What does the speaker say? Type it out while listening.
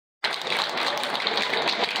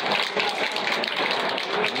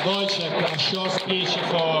Wojciech, a short speech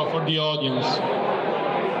for the audience.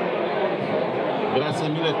 Grazie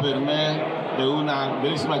mille, per me è una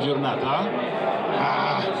bellissima giornata.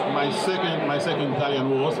 My second Italian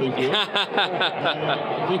was, thank you.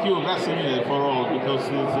 Thank you, grazie mille for all, because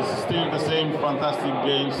it's still the same fantastic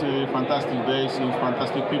games, fantastic days, and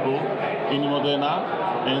fantastic people in Modena.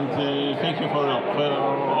 And thank you for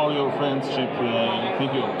all your friendship.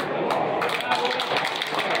 Thank you.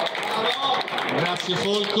 Grazie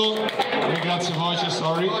Volko, grazie Wojciech,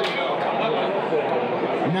 sorry.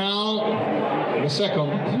 Now, the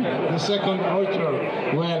second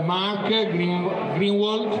author, well, Mark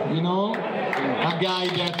Greenwald, you know, a guy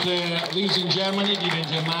that lives in Germany, vive in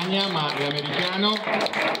Germania, ma è americano.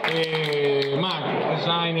 Mark,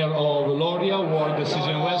 designer of L'Oreal, World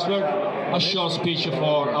Decision Westward, a short speech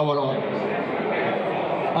for our audience.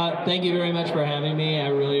 Thank you very much for having me. I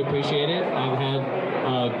really appreciate it.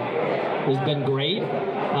 It's been great.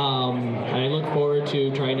 I look forward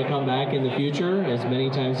to trying to come back in the future as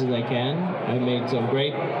many times as I can. I've made some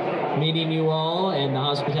great meeting you all, and the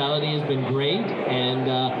hospitality has been great. And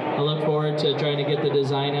I look forward to trying to get the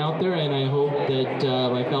design out there, and I hope that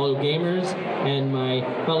my fellow gamers and my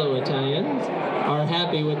fellow Italians are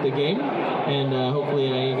happy with the game. And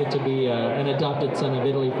hopefully I get to be an adopted son of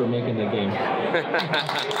Italy for making the game.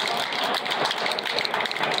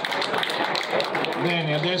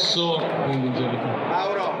 Bene, adesso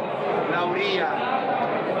Mauro, Lauria.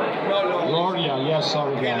 Gloria, yes,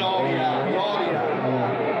 sorry. Lauria.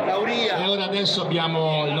 E ora adesso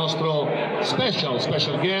abbiamo il nostro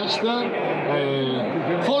special guest,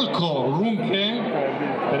 Volko Ruhnke,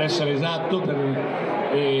 per essere esatto,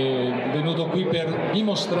 è venuto qui per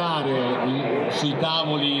dimostrare sui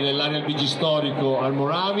tavoli dell'area BG storico al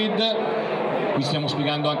Moravid. Qui stiamo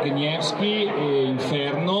spiegando anche Nevsky e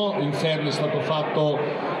Inferno. Inferno è stato fatto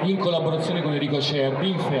in collaborazione con Enrico Cerbi,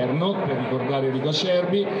 Inferno, per ricordare Enrico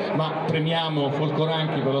Cerbi, ma premiamo Volko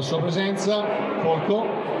Ruhnke per la sua presenza. Volko.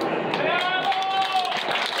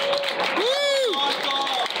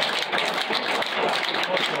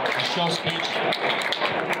 Short speech.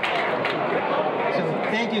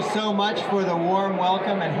 Thank you so much for the warm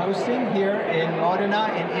welcome and hosting here in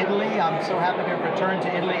Modena, in Italy. I'm so happy to have returned to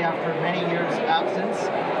Italy after many years' absence.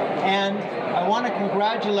 And I want to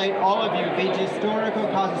congratulate all of you, BG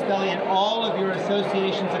Storico, Casastelli, and all of your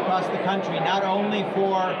associations across the country, not only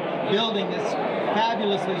for building this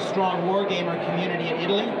fabulously strong wargamer community in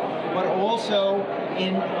Italy, but also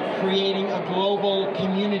in creating a global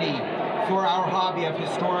community for our hobby of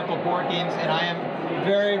historical board games. And I am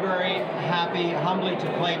very, very happy, humbly, to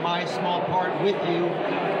play my small part with you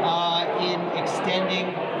in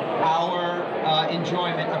extending our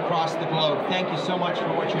enjoyment across the globe. Thank you so much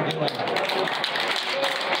for what you're doing.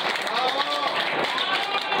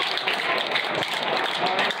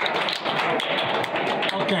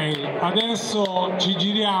 Ok, adesso ci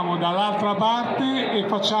giriamo dall'altra parte e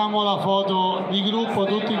facciamo la foto di gruppo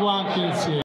tutti quanti insieme.